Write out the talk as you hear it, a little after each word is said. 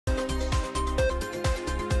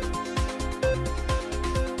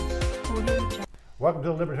Welcome to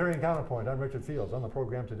the Libertarian Counterpoint. I'm Richard Fields. On the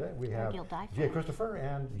program today, we have Gia it. Christopher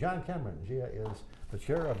and John Cameron. Gia is the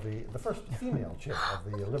chair of the first female chair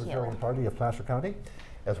of the Libertarian Party of Placer County,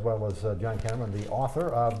 as well as John Cameron, the author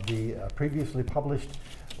of the previously published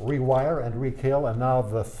Rewire and Rekill, and now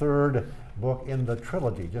the third book in the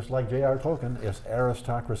trilogy, just like J.R. Tolkien, is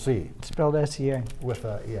Aristocracy. Spelled S-E-A. With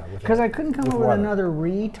because I couldn't come up with another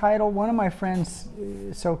re-title. One of my friends,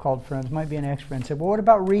 so-called friends, might be an ex-friend, said, well, what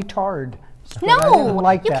about retard? No,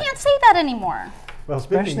 you can't say that anymore. Well,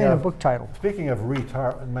 especially in a book title. Speaking of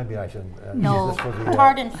retard, maybe I shouldn't use this for the...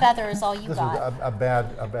 Tard and feather is all you got. This is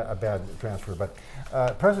a bad transfer, but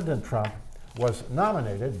President Trump was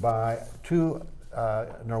nominated by two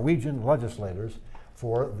Norwegian legislators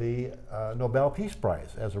for the Nobel Peace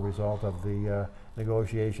Prize as a result of the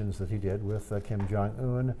negotiations that he did with Kim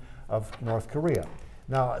Jong-un of North Korea.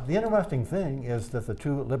 Now, the interesting thing is that the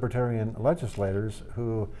two libertarian legislators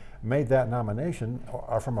who made that nomination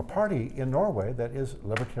are from a party in Norway that is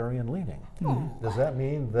libertarian-leaning. Does that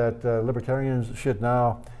mean that libertarians should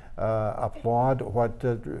now applaud what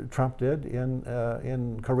Trump did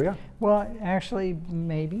in Korea? Well, actually,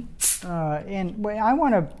 maybe. And I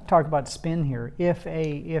want to talk about spin here. If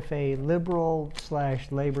a liberal /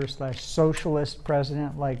 labor / socialist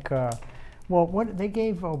president like well, what they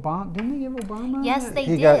gave Obama? Didn't they give Obama? Yes, they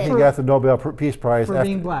did. He got the Nobel Peace Prize for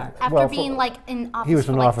being black. After being like in office he was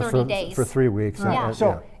in for like office 30 days. for 3 weeks. Yeah.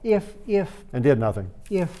 So if and did nothing.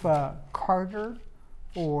 If Carter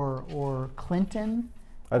or Clinton,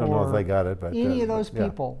 I don't know if they got it, but any of those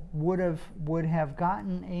people would have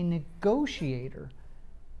gotten a negotiator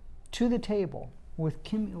to the table with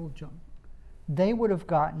Kim Il-jung, they would have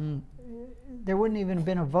gotten. There wouldn't even have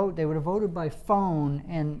been a vote. They would have voted by phone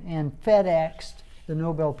and FedExed the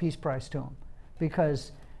Nobel Peace Prize to him,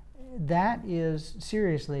 because that is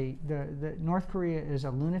seriously the North Korea is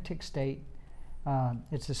a lunatic state.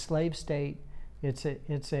 It's a slave state. It's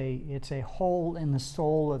a hole in the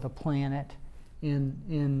soul of the planet.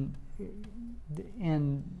 And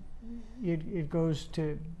it goes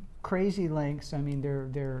to crazy lengths. I mean,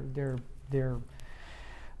 their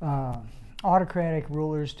autocratic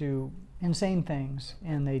rulers do insane things,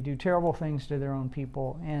 and they do terrible things to their own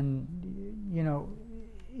people. And you know,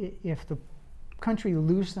 if the country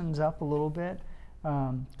loosens up a little bit,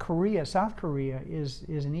 South Korea is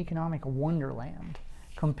an economic wonderland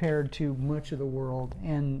compared to much of the world.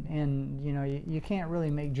 And you know, you can't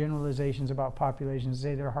really make generalizations about populations and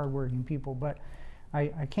say they're hardworking people, but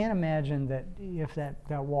I can't imagine that if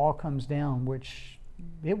that wall comes down, which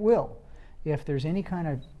it will, if there's any kind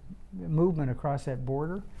of movement across that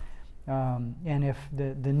border, and if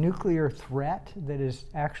the nuclear threat that is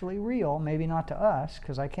actually real, maybe not to us,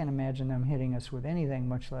 because I can't imagine them hitting us with anything,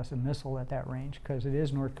 much less a missile at that range, because it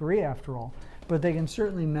is North Korea after all, but they can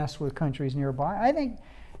certainly mess with countries nearby. I think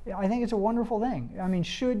it's a wonderful thing. I mean,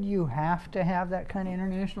 should you have to have that kind of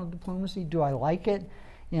international diplomacy? Do I like it?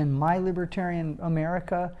 In my libertarian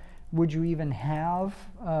America, would you even have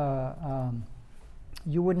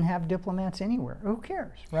you wouldn't have diplomats anywhere. Who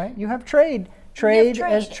cares, right? You have trade. You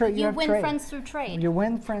win friends through trade. You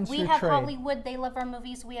win friends through trade. We have Hollywood. They love our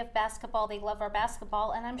movies. We have basketball. They love our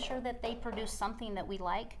basketball. And I'm sure that they produce something that we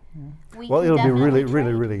like. Well, it'll be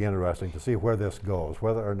really interesting to see where this goes,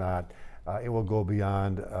 whether or not it will go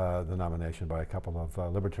beyond the nomination by a couple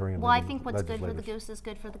of libertarian. Well, I think what's good for the goose is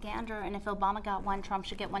good for the gander, and if Obama got one, Trump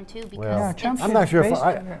should get one too. Because I'm not sure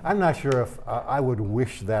if I would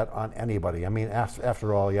wish that on anybody. I mean,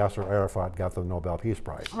 after all, Yasser Arafat got the Nobel Peace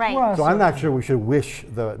Prize. Right. Well, so I'm not sure we should wish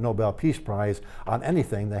the Nobel Peace Prize on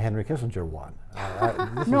anything that Henry Kissinger won.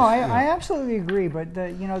 I absolutely agree. But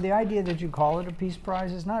the idea that you call it a peace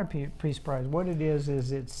prize is not a peace prize. What it is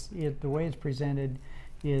the way it's presented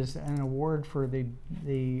is an award for the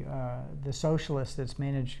socialist that's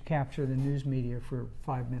managed to capture the news media for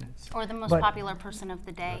 5 minutes, or the most popular person of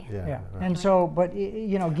the day. Yeah. And so, but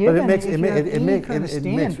given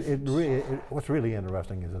what's really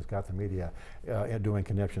interesting is it's got the media doing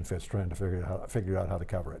connection fits, trying to figure out how to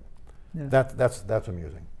cover it. Yeah. That's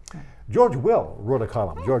amusing. George Will wrote a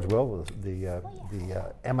column. George Will, the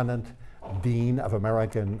eminent dean of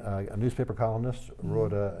American newspaper columnists,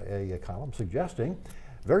 wrote a column suggesting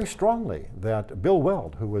very strongly that Bill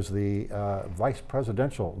Weld, who was the vice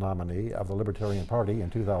presidential nominee of the Libertarian Party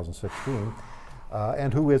in 2016,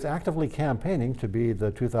 and who is actively campaigning to be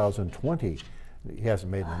the 2020. He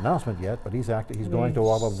hasn't made an announcement yet, but he's going to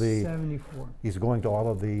all of the 74. He's going to all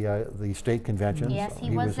of the state conventions. Yes,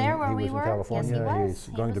 he was there where we were. He was in California. Yes, he was.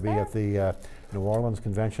 He's going to be at the New Orleans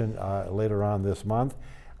convention later on this month.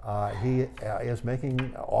 He is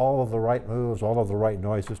making all of the right moves, all of the right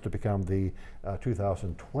noises to become the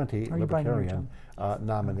 2020 Libertarian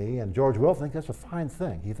nominee. And George Will thinks that's a fine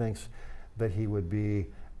thing. He thinks that he would be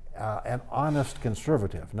an honest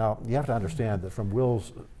conservative. Now, you have to understand that from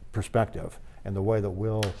Will's perspective and the way that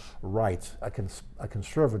Will writes, a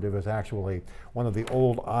conservative is actually one of the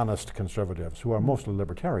old honest conservatives who are mostly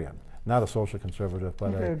libertarian. Not a social conservative, but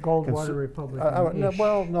a Goldwater Republican.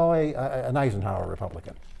 Well, no, an Eisenhower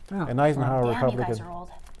Republican. Oh. An Eisenhower Damn, Republican. you guys are old.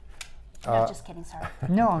 No, just kidding, sorry.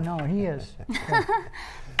 No, he is.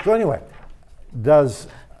 So anyway, does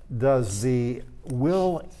the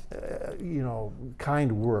Will,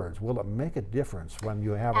 kind words, will it make a difference when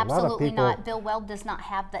you have a lot of people? Absolutely not. Bill Weld does not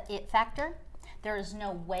have the it factor. There is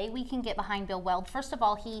no way we can get behind Bill Weld. First of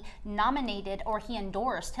all, he nominated or he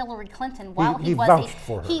endorsed Hillary Clinton while he was vouched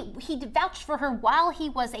for her. He vouched for her while he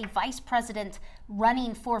was a vice president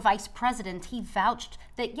running for vice president. He vouched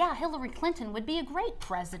that Hillary Clinton would be a great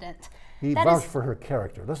president. He vouched for her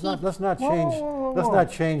character. Let's not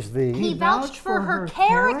change the. He vouched for her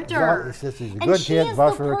character. He says she's a And good she kid. is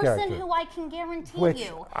Vouch the for her character. person who I can guarantee Which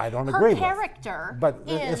you. I don't agree with. Her character But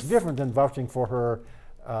is it's different than vouching for her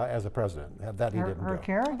as a president. That he didn't Her do.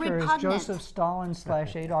 character is Repugnant. Joseph Stalin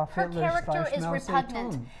 / Adolf Her Hitler character / is Mao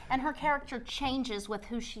repugnant, Zedong. and her character changes with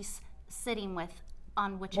who she's sitting with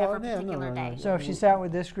on whichever particular day. So if she sat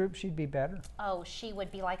with this group, she'd be better. Oh, she would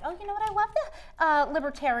be like, oh, you know what? I love the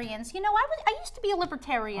libertarians. You know, I used to be a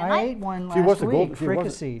libertarian. I ate one She was last a week, she was a-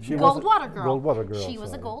 fricasseed. she was a Goldwater girl. Goldwater girl. She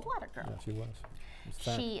was a sorry. Goldwater girl. Yeah, she was.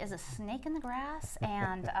 She is a snake in the grass,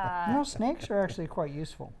 and Snakes are actually quite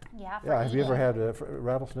useful. yeah, for Yeah, have you ever eating. had a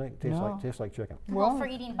rattlesnake? No. Tastes like chicken. Well, for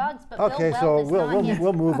eating bugs, but Okay, Bill so Weld is not his.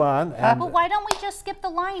 we'll move on. And But why don't we just skip the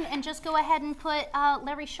line and just go ahead and put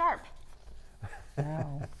Larry Sharp?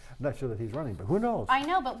 Wow. I'm not sure that he's running, but who knows? I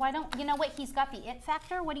know, but why don't you know what? He's got the it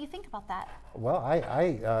factor. What do you think about that? Well,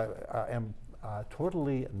 I am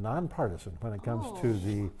totally nonpartisan when it comes to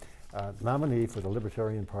the nominee for the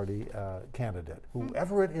Libertarian Party candidate.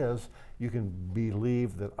 Whoever it is, you can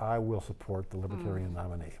believe that I will support the Libertarian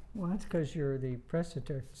nominee. Well, that's because you're the press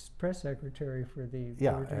secretary for the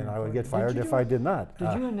Yeah, Libertarian and I would Party. get fired if I did not.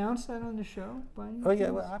 Did you announce that on the show? By any Oh yeah,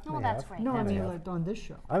 chance? well, I No, may that's have. great. No, I That's mean have. like on this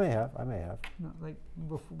show. I may have. No, like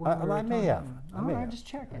before. I may have. I may I have. just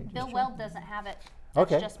check it. Bill Weld doesn't have it.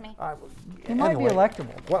 That's Okay. just me. He might be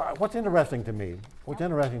electable. What's interesting to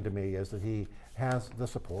me is that he has the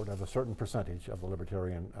support of a certain percentage of the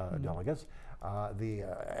Libertarian delegates, the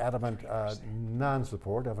adamant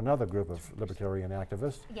non-support of another group of Libertarian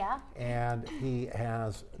activists, Yeah. and he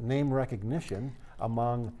has name recognition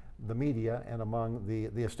among the media and among the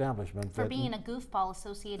establishment. For being a goofball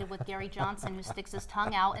associated with Gary Johnson, who sticks his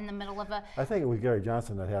tongue out in the middle of a. I think it was Gary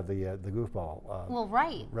Johnson that had the goofball Well,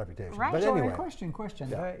 right. reputation. Right. But So, anyway, question.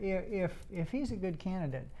 Yeah. If he's a good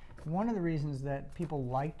candidate, one of the reasons that people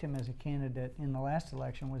liked him as a candidate in the last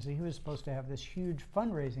election was that he was supposed to have this huge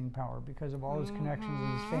fundraising power because of all his connections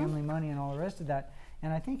and his family money and all the rest of that.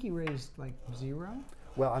 And I think he raised like zero.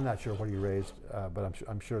 well, I'm not sure what he raised, but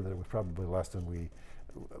I'm sure that it was probably less than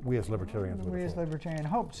we as Libertarians would We have as hoped. Libertarian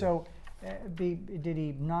hope. So, did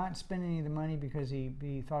he not spend any of the money because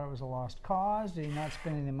he thought it was a lost cause? Did he not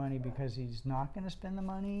spend any of the money because he's not going to spend the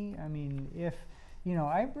money? I mean,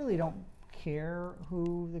 I really don't care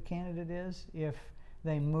who the candidate is if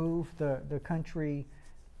they move the country,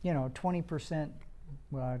 20%,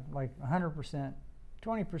 like 100%,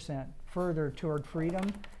 20% further toward freedom.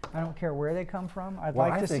 I don't care where they come from. I'd Well,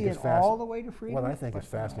 like I to think see it's it fasc- all the way to freedom. What I think is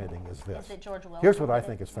fascinating is this. Is it George Will? Here's what I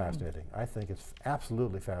think is fascinating. I think it's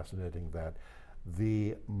absolutely fascinating that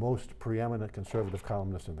the most preeminent conservative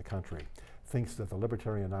columnist in the country thinks that the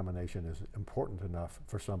Libertarian nomination is important enough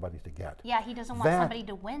for somebody to get. Yeah, he doesn't want somebody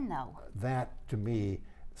to win, though. That, to me,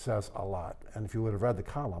 says a lot. And if you would have read the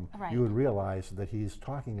column, Right. you would realize that he's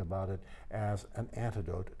talking about it as an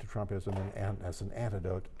antidote to Trumpism and as an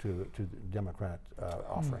antidote to Democrat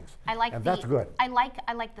offerings. I like and that's good. I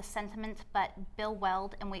like the sentiment, but Bill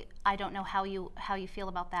Weld, and I don't know how you feel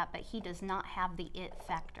about that, but he does not have the it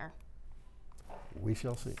factor. We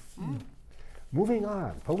shall see. Moving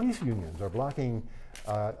on, police unions are blocking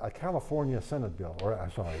a California Senate bill,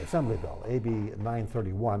 Assembly bill, AB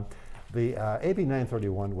 931. The AB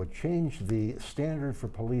 931 would change the standard for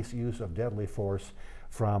police use of deadly force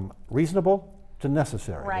from reasonable to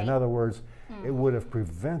necessary. Right. In other words, it would have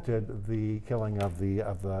prevented the killing of the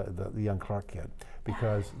young Clark kid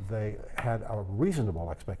because they had a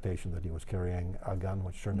reasonable expectation that he was carrying a gun,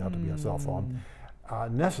 which turned out to be a cell phone.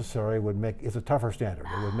 Necessary is a tougher standard.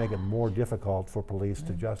 It would make it more difficult for police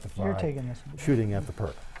to justify You're taking this. shooting at the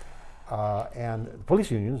perp. And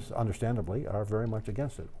police unions, understandably, are very much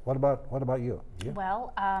against it. What about you? Yeah.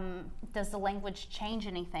 Well, does the language change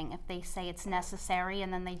anything if they say it's necessary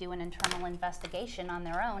and then they do an internal investigation on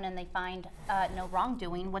their own and they find no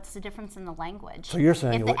wrongdoing? What's the difference in the language? So you're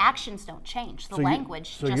saying if the actions don't change, the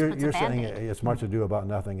language just puts a Band-Aid. So you're saying it's much ado about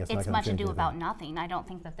nothing. It's not going to much change ado anything. about nothing. I don't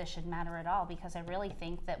think that this should matter at all, because I really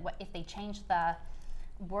think that if they change the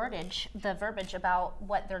wordage, the verbiage about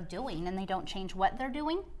what they're doing, and they don't change what they're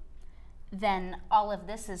doing, then all of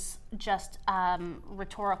this is just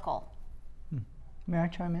rhetorical. May I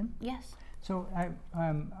chime in? Yes. So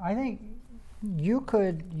I think you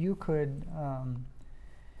could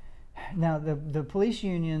now the police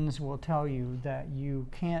unions will tell you that you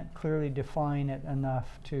can't clearly define it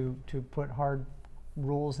enough to put hard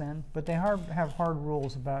rules in, but they have hard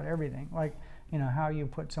rules about everything, like how you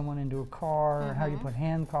put someone into a car, or how you put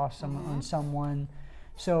handcuffs on someone.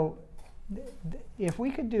 So if we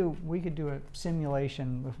could do a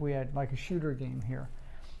simulation, if we had like a shooter game here.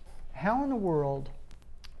 How in the world,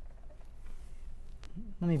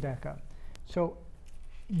 let me back up. So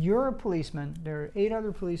you're a policeman, there are 8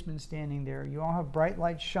 other policemen standing there, you all have bright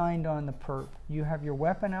lights shined on the perp, you have your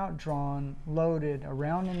weapon out drawn, loaded,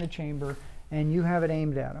 around in the chamber, and you have it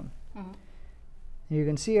aimed at him. You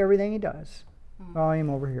can see everything he does. I'll aim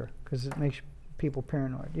over here because it makes people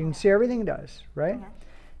paranoid. You can see everything he does, right?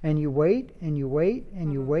 And you wait, and you wait,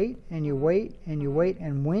 and you wait, and you wait, and you wait,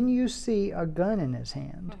 and when you see a gun in his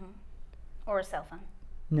hand, or a cell phone.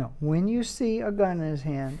 No, when you see a gun in his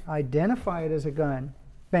hand, identify it as a gun,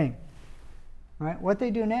 bang. Right? What they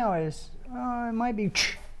do now is, it might be,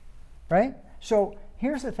 right? So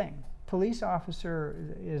here's the thing. Police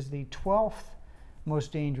officer is the 12th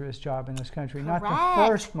most dangerous job in this country, not the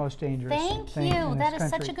first most dangerous thing in this country. Thank you. That is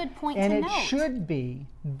such a good point to note. And it should be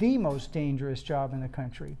the most dangerous job in the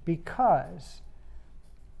country, because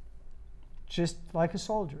just like a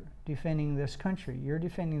soldier defending this country, you're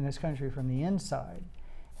defending this country from the inside,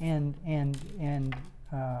 and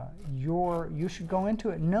you should go into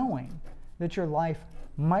it knowing that your life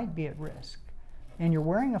might be at risk, and you're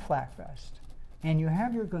wearing a flak vest, and you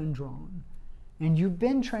have your gun drawn, and you've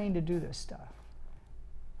been trained to do this stuff.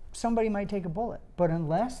 Somebody might take a bullet, but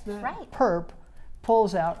unless the perp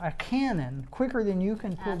pulls out a cannon quicker than you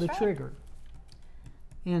can pull the trigger,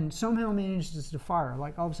 and somehow manages to fire,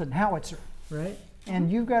 like all of a sudden howitzer, right?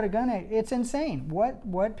 And you've got a gun, it's insane.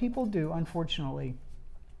 What people do, unfortunately,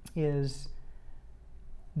 is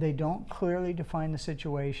they don't clearly define the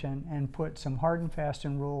situation and put some hard and fast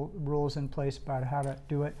rules in place about how to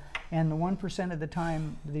do it. And the 1% of the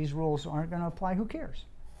time these rules aren't going to apply, who cares,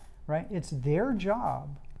 right? It's their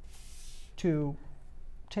job to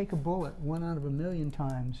take a bullet 1 out of 1,000,000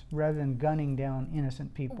 times rather than gunning down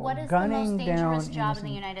innocent people. What is the most dangerous job in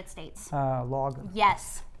the United States? Logger.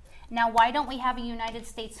 Yes. Now, why don't we have a United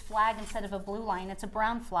States flag instead of a blue line? It's a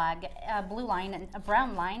brown flag, a blue line and a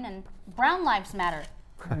brown line, and brown lives matter.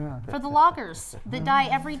 For the loggers that die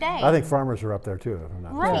every day. I think farmers are up there too. If I'm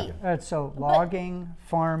not mistaken. So logging,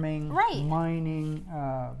 farming, mining,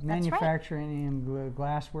 manufacturing, and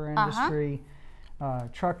glassware industry,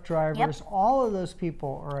 truck drivers, all of those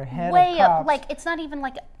people are ahead of cops. Way up, like it's not even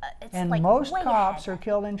like, it's and like most way cops ahead. are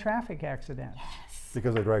killed in traffic accidents.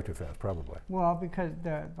 Because they drive too fast, probably. Well, because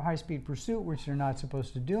the high-speed pursuit, which they're not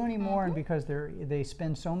supposed to do anymore, and because they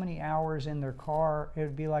spend so many hours in their car, it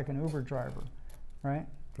would be like an Uber driver, right?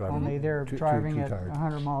 Only they're driving at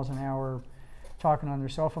 100 miles an hour, talking on their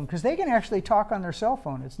cell phone, because they can actually talk on their cell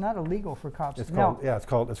phone. It's not illegal for cops. It's called it's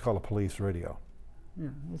called a police radio. Yeah,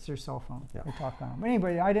 it's their cell phone. Yeah. They talk on it. But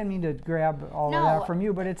anyway, I didn't mean to grab all of that from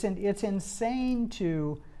you, but it's insane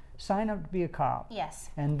to sign up to be a cop.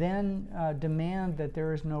 Yes. And then demand that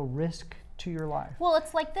there is no risk to your life. Well,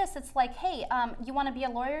 it's like this. It's like, hey, you want to be a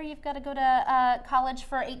lawyer? You've got to go to college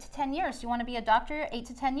for 8 to 10 years. You want to be a doctor? 8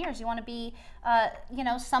 to 10 years. You want to be,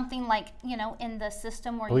 something like, in the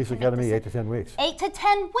system where police you academy, 8 to 10 weeks. 8 to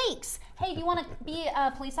 10 weeks. Hey, do you want to be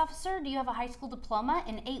a police officer? Do you have a high school diploma?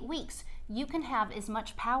 In 8 weeks, you can have as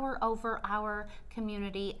much power over our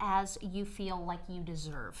community as you feel like you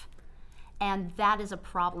deserve. And that is a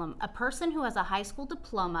problem. A person who has a high school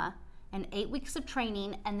diploma and 8 weeks of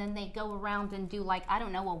training, and then they go around and do, like, I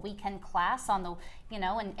don't know, a weekend class on the,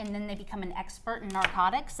 and then they become an expert in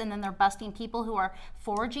narcotics, and then they're busting people who are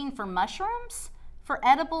foraging for mushrooms, for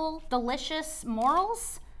edible, delicious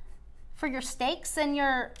morals, for your steaks and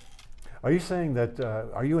your... Are you saying that,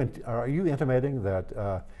 are you intimating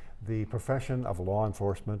that the profession of law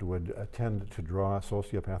enforcement would tend to draw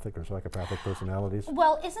sociopathic or psychopathic personalities?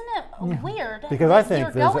 Well, isn't it weird because I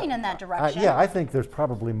think you're going in that direction? I think there's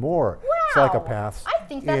probably more psychopaths I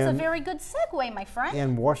think that's a in- very good segue, my friend.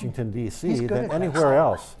 in Washington, D.C. He's good than at that. anywhere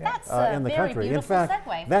else That's a in the very country. In beautiful fact,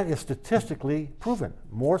 segue. that is statistically proven.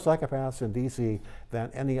 More psychopaths in D.C.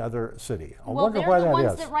 than any other city. I Well, wonder they're why the that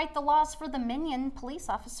ones is. that write the laws for the minion police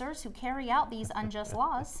officers who carry out these unjust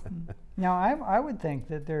laws. Now, I would think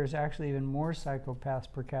that there's actually even more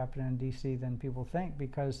psychopaths per capita in D.C. than people think,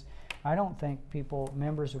 because I don't think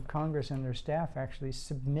members of Congress and their staff actually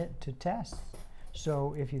submit to tests.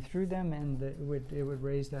 So if you threw them in, it would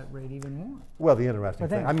raise that rate even more. Well, the interesting But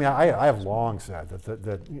thing, then- I have long said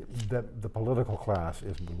that the political class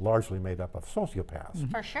is largely made up of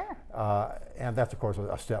sociopaths. For sure. And that's, of course,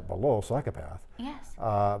 a step below psychopath. Yes.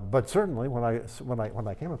 But certainly, when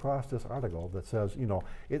I came across this article that says,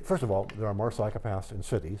 first of all, there are more psychopaths in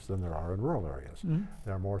cities than there are in rural areas.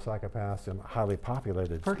 There are more psychopaths in highly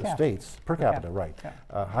populated Per capita. states, per capita, capita, right?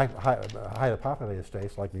 yeah. Highly populated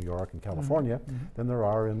states like New York and California than there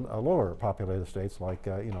are in lower populated states like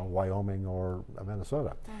Wyoming or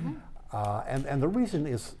Minnesota. And the reason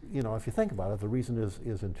is, if you think about it, the reason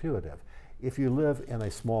is intuitive. If you live in a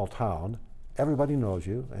small town, everybody knows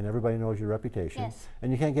you and everybody knows your reputation, Yes.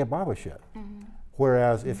 and you can't get by with shit.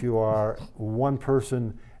 Whereas if you are one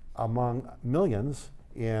person among millions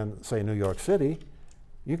in, say, New York City,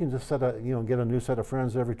 you can just get a new set of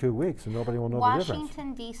friends every 2 weeks, and nobody will know the difference.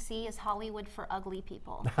 Washington, D.C. is Hollywood for ugly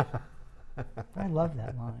people. I love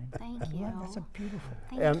that line. Thank I you. love- That's a beautiful.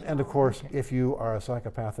 Thank And you. of course, if you are a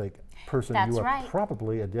psychopathic person, That's you are right.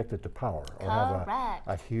 probably addicted to power or have Correct.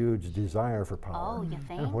 a huge desire for power. Oh, you And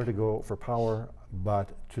think? where to go for power, but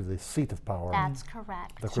to the seat of power, That's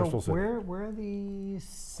correct. the So Crystal City. where are the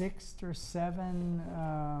 6 or 7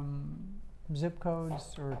 zip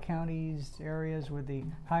codes or counties, areas with the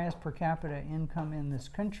highest per capita income in this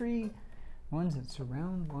country? Ones that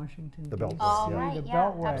surround Washington, The D.C. Beltway, Oh, yeah. right, The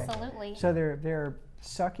yeah, Beltway. absolutely. So they're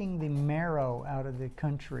sucking the marrow out of the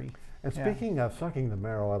country. And Yeah. speaking of sucking the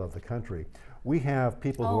marrow out of the country, we have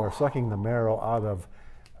people who are sucking the marrow out of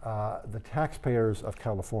the taxpayers of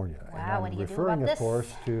California. Wow, and what I'm do you do referring, about of this?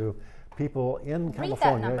 course, to people in that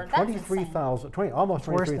California, number, that's insane. 23,000, almost It's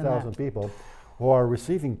worse than 23,000 that. people who are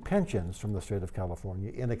receiving pensions from the state of California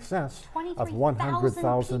in excess of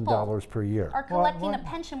 23,000 $100,000 per year. Are collecting what- a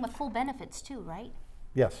pension with full benefits too, right?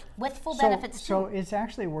 Yes. With full So, benefits too. so it's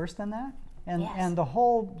actually worse than that, and Yes. and the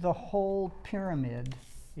whole pyramid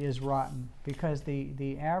is rotten, because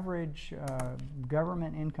the average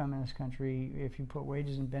government income in this country, if you put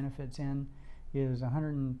wages and benefits in, is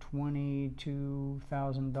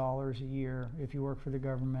 $122,000 a year if you work for the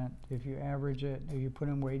government. If you average it, if you put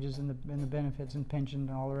in wages and the benefits and pension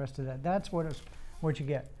and all the rest of that, that's what you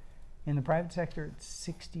get. In the private sector, it's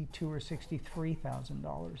 $62,000 or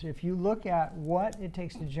 $63,000. If you look at what it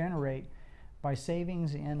takes to generate by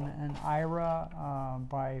savings in an IRA,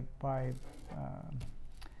 by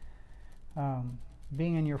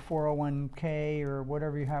being in your 401k or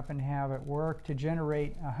whatever you happen to have at work, to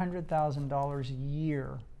generate $100,000 a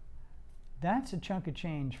year, that's a chunk of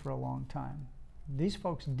change for a long time. These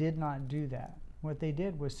folks did not do that. What they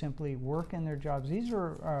did was simply work in their jobs. These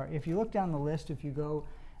are, if you look down the list, if you go,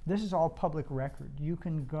 this is all public record. You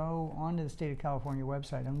can go onto the state of California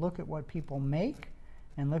website and look at what people make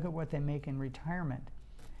and look at what they make in retirement.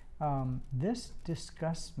 This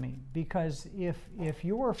disgusts me, because if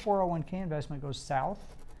your 401k investment goes south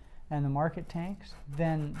and the market tanks,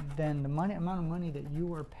 then the amount of money that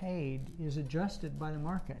you are paid is adjusted by the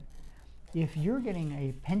market. If you're getting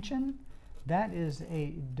a pension, that is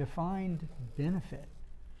a defined benefit.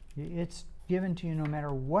 It's given to you no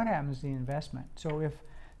matter what happens to the investment. So if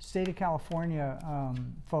state of California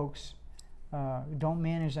folks don't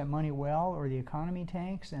manage that money well, or the economy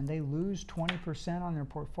tanks and they lose 20% on their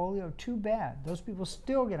portfolio, too bad. Those people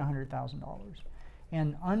still get $100,000.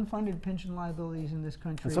 And unfunded pension liabilities in this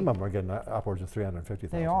country, And some of them are getting upwards of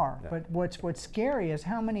 350,000. they are. Yeah. But what's scary is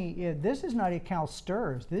how many, this is not a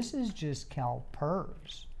CalSTRS, this is just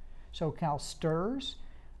CalPERS. So CalSTRS,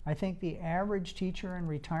 I think the average teacher in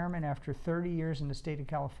retirement after 30 years in the state of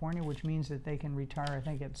California, which means that they can retire, I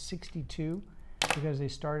think, at 62, because they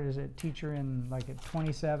started as a teacher in like at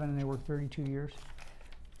 27 and they worked 32 years,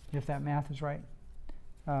 if that math is right.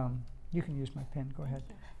 You can use my pen, go ahead.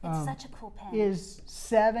 it's such a cool pen. Is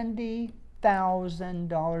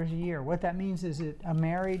 $70,000 a year. What that means is that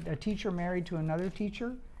a teacher married to another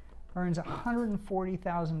teacher earns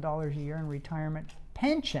 $140,000 a year in retirement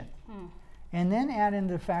pension. And then add in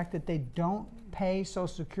the fact that they don't pay Social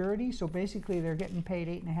Security, so basically they're getting paid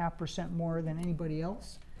 8.5% more than anybody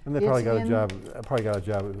else. And they probably got a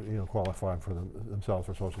job. Qualifying for themselves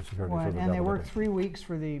for Social Security. Well, for the and they government. worked 3 weeks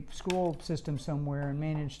for the school system somewhere and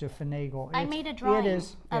managed to finagle. I made a drawing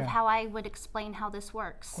of how I would explain how this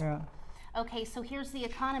works. Yeah. Okay, so here's the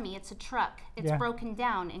economy. It's a truck. It's broken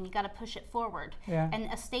down, and you got to push it forward. Yeah. And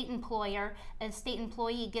a state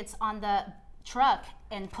employee gets on the truck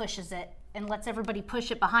and pushes it and lets everybody push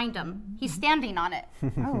it behind him. He's standing on it.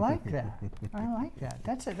 I like that. I like that.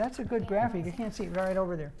 That's a good graphic. You can't see it right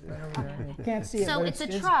over there. Right over there. You can't see it. So but it's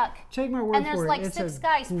a truck. Take my word and there's for like it. 6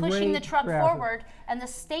 guys pushing the great truck graphic. forward, and the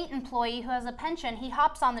state employee who has a pension, he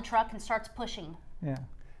hops on the truck and starts pushing. Yeah.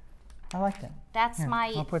 I like that. That's Here,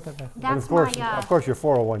 my. I'll put that back. And That's of course, my. of course, your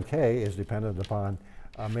 401k is dependent upon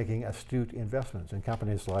making astute investments in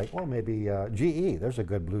companies like, well, maybe GE. There's a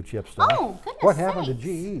good blue chip stock. Oh, goodness What happened to sakes.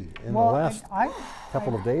 GE in Well, the last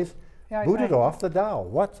couple of days? Yeah, Booted off the Dow.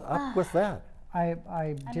 What's up with that?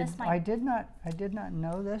 I missed mine. did not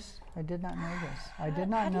know this. I did not know this. I did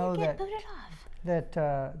How not do know you get that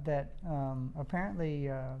booted off?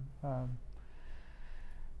 apparently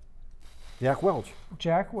Jack Welch.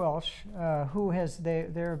 Jack Welch, who has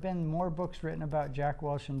there have been more books written about Jack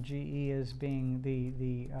Welch and GE as being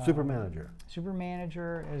the Super manager. super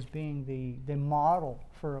manager, as being the model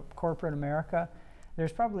for corporate America.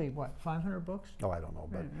 There's probably what 500 books. Oh, I don't know,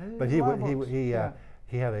 Yeah, but a lot of books.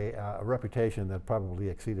 he had a reputation that probably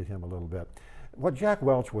exceeded him a little bit. What Jack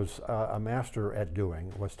Welch was a master at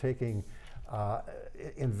doing was taking,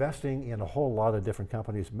 investing in a whole lot of different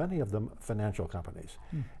companies, many of them financial companies,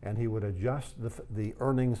 and he would adjust the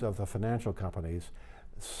earnings of the financial companies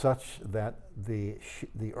such that the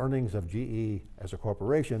earnings of GE as a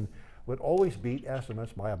corporation would always beat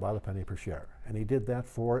estimates by about a penny per share, and he did that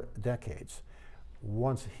for decades.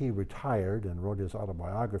 Once he retired and wrote his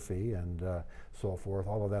autobiography and so forth,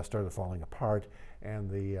 all of that started falling apart, and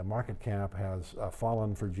the market cap has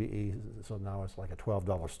fallen for GE, so now it's like a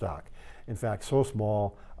 $12 stock. In fact, so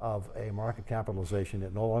small of a market capitalization,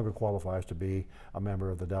 it no longer qualifies to be a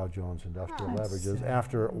member of the Dow Jones Industrial Averages. sad.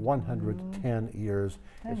 After 110 years,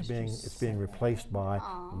 That it's is being replaced by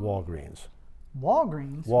Walgreens.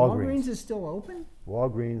 Walgreens. Walgreens is still open.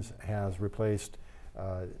 Walgreens has replaced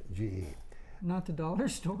GE. Not the dollar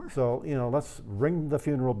store. So, let's ring the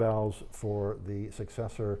funeral bells for the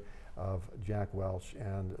successor of Jack Welch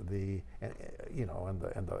and the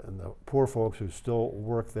poor folks who still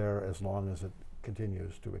work there as long as it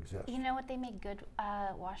continues to exist. You know what? They make good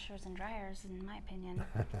washers and dryers, in my opinion.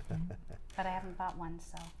 But I haven't bought one,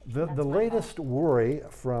 so. The that's my latest fault. worry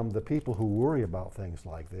from the people who worry about things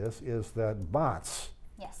like this is that bots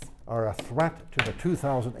Yes. are a threat to the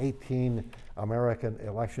 2018 American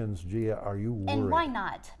elections. Gia, are you worried? And why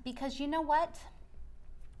not? Because you know what?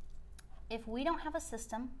 If we don't have a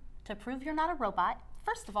system to prove you're not a robot,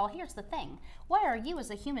 first of all, here's the thing. Why are you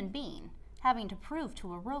as a human being having to prove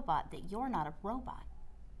to a robot that you're not a robot?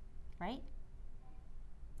 Right?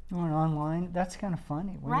 Going online, that's kind of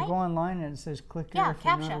funny. When you go online and it says click here if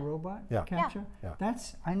you're not a robot. Yeah. CAPTCHA. Yeah.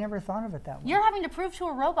 I never thought of it that way. You're having to prove to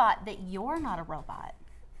a robot that you're not a robot.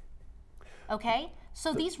 Okay?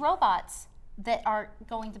 So these robots that are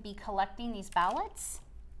going to be collecting these ballots,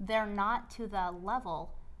 they're not to the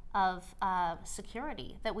level of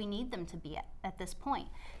security that we need them to be at this point.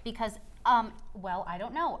 Because, well, I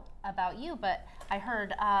don't know about you, but I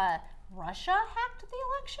heard Russia hacked the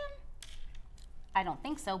election? I don't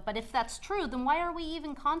think so, but if that's true, then why are we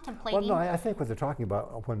even contemplating? Well, no, I think what they're talking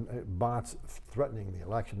about when bots threatening the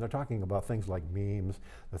election, they're talking about things like memes.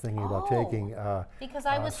 They're thinking about taking because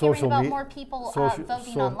I was social hearing about more people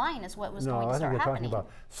voting online is what was going to start I think they're talking happening. about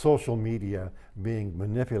social media being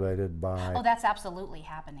manipulated by Oh, that's absolutely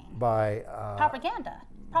happening. by Propaganda.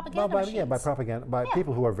 Propaganda machines. by propaganda, by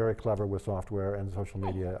people who are very clever with software and social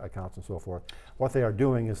media accounts and so forth. What they are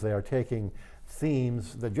doing is they are taking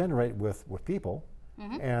themes that generate with people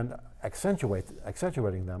and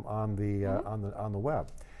accentuating them on the on the web.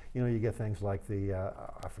 You get things like the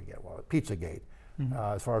I forget what Pizzagate.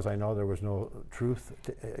 As far as I know, there was no truth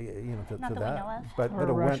to Not that. that we know of. But Or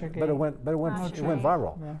it went Russiagate.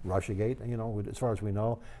 viral. Yeah. Russiagate. As far as we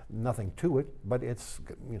know, nothing to it. But it's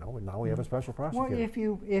now we have a special prosecutor.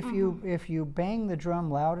 Well, if you bang the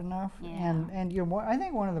drum loud enough, Yeah. and I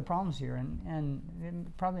think one of the problems here, and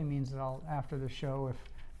it probably means that I'll after the show, if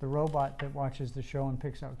the robot that watches the show and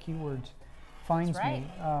picks out keywords finds right.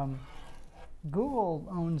 me. Google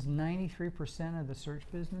owns 93% of the search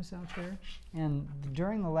business out there, and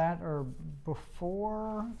during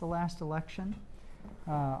before the last election,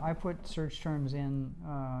 I put search terms in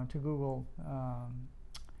to Google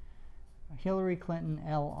Hillary Clinton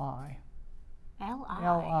LI,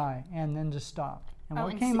 and then just stopped. And Oh,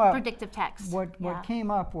 what and came up, predictive text. what Yeah. came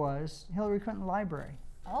up was Hillary Clinton Library.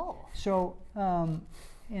 Oh. So,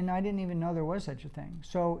 and I didn't even know there was such a thing.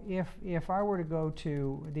 So if I were to go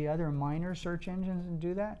to the other minor search engines and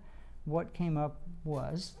do that, what came up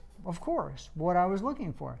was, of course, what I was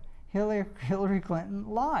looking for. Hillary Clinton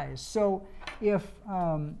lies. So if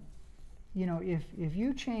you know, if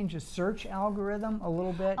you change a search algorithm a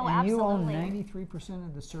little bit, Oh, and you own absolutely. 93%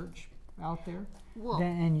 of the search out there, Well-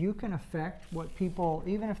 then, and you can affect what people,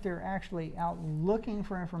 even if they're actually out looking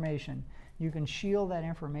for information, you can shield that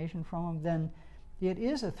information from them, then it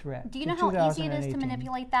is a threat. Do you to know how easy it is to 2018.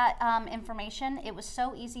 manipulate that information? It was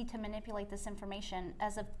so easy to manipulate this information.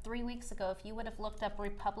 As of 3 weeks ago, if you would have looked up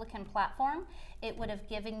Republican platform, it would have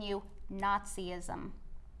given you Nazism.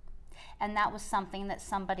 And that was something that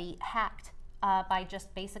somebody hacked by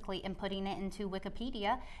just basically inputting it into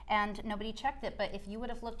Wikipedia, and nobody checked it. But if you would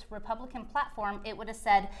have looked Republican platform, it would have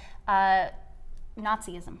said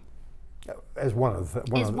Nazism. As one of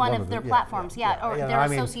their platforms, or they're I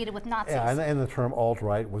mean, associated with Nazis. Yeah, and the term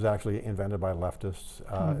alt-right was actually invented by leftists.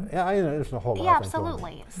 Yeah, I know, there's a whole lot Yeah, of things going on.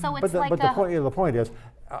 absolutely. So it's But like the point is,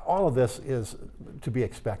 all of this is to be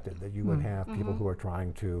expected, that you would have people who are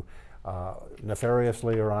trying to,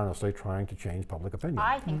 nefariously or honestly, trying to change public opinion.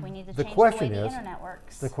 I think we need to The change question the way the is- internet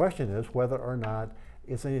works. The question is whether or not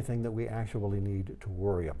it's anything that we actually need to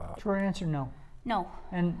worry about. Short answer, no. No.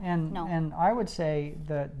 And No. and I would say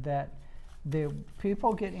that the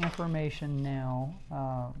people get information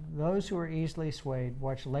now. Those who are easily swayed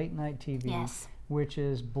watch late night TV, Yes. which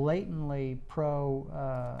is blatantly pro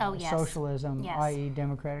Oh, yes. socialism, Yes. i.e.,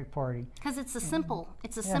 Democratic Party. Because it's a simple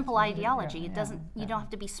Yeah, ideology. yeah, It doesn't. yeah, You don't have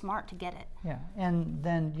to be smart to get it. Yeah, and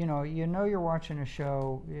then you know you're watching a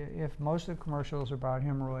show. If most of the commercials are about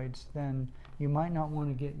hemorrhoids, then you might not want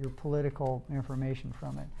to get your political information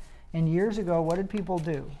from it. And years ago, what did people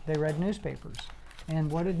do? They read newspapers. And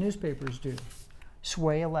what did newspapers do?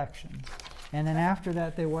 Sway elections. And then after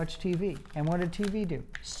that, they watched TV. And what did TV do?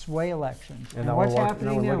 Sway elections. And now what's now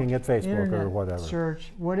happening we're now? looking at Facebook Internet or whatever.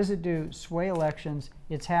 search. What does it do? Sway elections.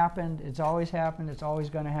 It's happened. It's always happened. It's always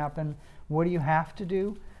going to happen. What do you have to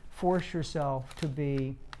do? Force yourself to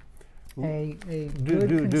be a good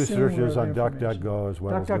Do consumer searches of on information. DuckDuckGo as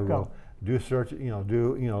well as DuckDuckGo. Google. Do search,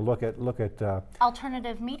 look at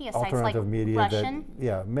Alternative media sites alternative like media Russian,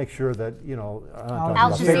 make sure that Al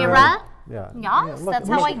Jazeera. Yeah, Yes, look- that's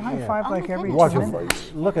look- how I. should high five Oh like my every goodness. Watch two a,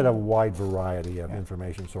 minutes. look at a wide variety of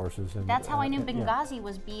information sources. And, That's how I knew yeah. Benghazi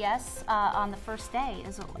was BS on the first day.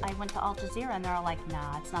 I went to Al Jazeera and they're all like,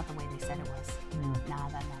 "Nah, it's not the way they said it was. Nah,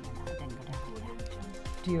 it didn't go down like that."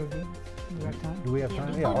 DOD. You got time? Do we have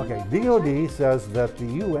time? DoD. Yeah, okay. DOD says that the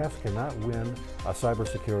U.S. cannot win a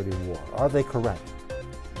cybersecurity war. Are they correct?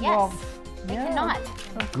 Yes, Well, they yeah, cannot.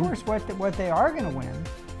 Of course, what they are going to win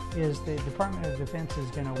is the Department of Defense is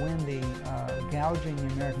going to win the gouging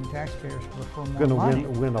the American taxpayers for more Going money. to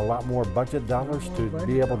win a lot more budget dollars More to budget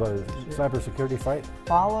be able to dollars, yeah. cybersecurity fight?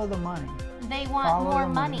 Follow the money. They want Follow more the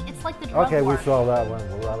money. money. It's like the drug Okay, war. we saw that one.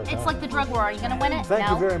 We're out of time. It's like the drug war. Are you going to win it? Thank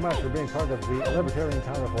no. you very much for being part of the Libertarian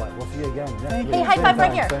Counterpoint. We'll see you again next Thank week. you. Hey, high Same five right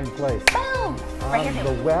time, here. Same place. Boom! Right On here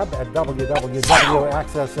the too. web at www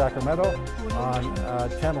Access Sacramento, on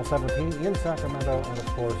Channel 17 in Sacramento, and of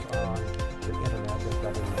course on the internet at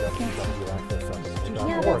Yeah, that's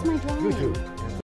www.accesssacramento.org. my drawing. YouTube.